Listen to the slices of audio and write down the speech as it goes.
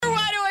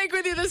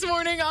this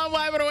morning on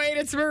Y108.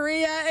 It's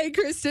Maria and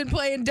Kristen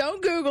playing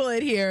Don't Google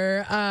It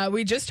here.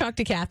 We just talked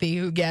to Kathy,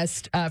 who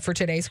guessed for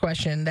today's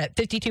question that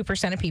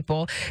 52% of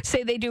people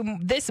say they do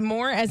this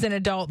more as an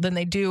adult than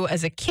they do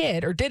as a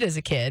kid or did as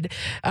a kid.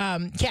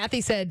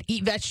 Kathy said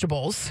eat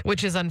vegetables.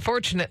 Which is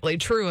unfortunately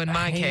true in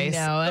my case.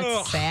 No,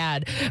 that's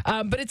sad.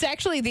 But it's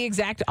actually the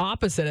exact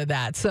opposite of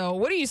that. So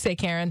what do you say,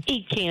 Karen?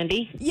 Eat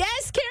candy.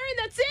 Yes, Karen,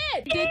 that's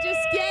it. You just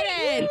get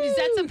it. Is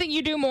that something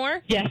you do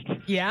more? Yes,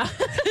 Yeah.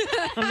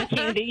 I'm a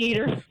candy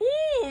eater.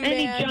 Ooh,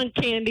 Any man. junk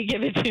candy,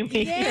 give it to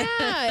me.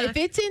 Yeah, if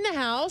it's in the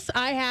house,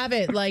 I have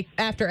it like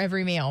after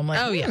every meal. I'm like,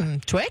 Oh, yeah.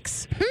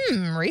 Twix?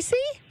 Reese?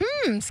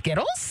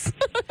 Skittles?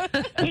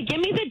 Hey, give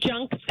me the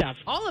junk stuff.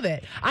 All of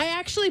it. I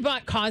actually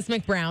bought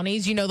Cosmic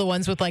Brownies, you know, the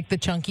ones with like the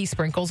chunky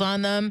sprinkles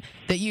on them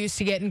that you used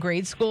to get in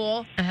grade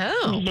school.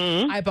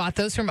 Oh. I bought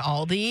those from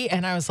Aldi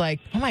and I was like,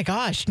 oh my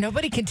gosh,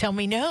 nobody can tell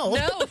me no.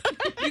 No,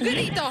 you could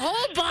eat the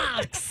whole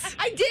box.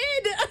 I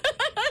did.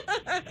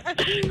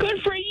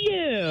 Good for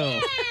you.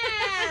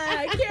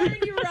 Yeah, Karen,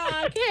 you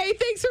rock. Hey,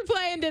 thanks for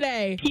playing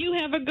today. You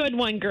have a good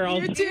one,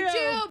 girls. You too.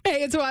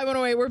 Hey, it's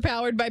Y108. We're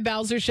powered by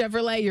Bowser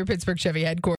Chevrolet, your Pittsburgh Chevy headquarters.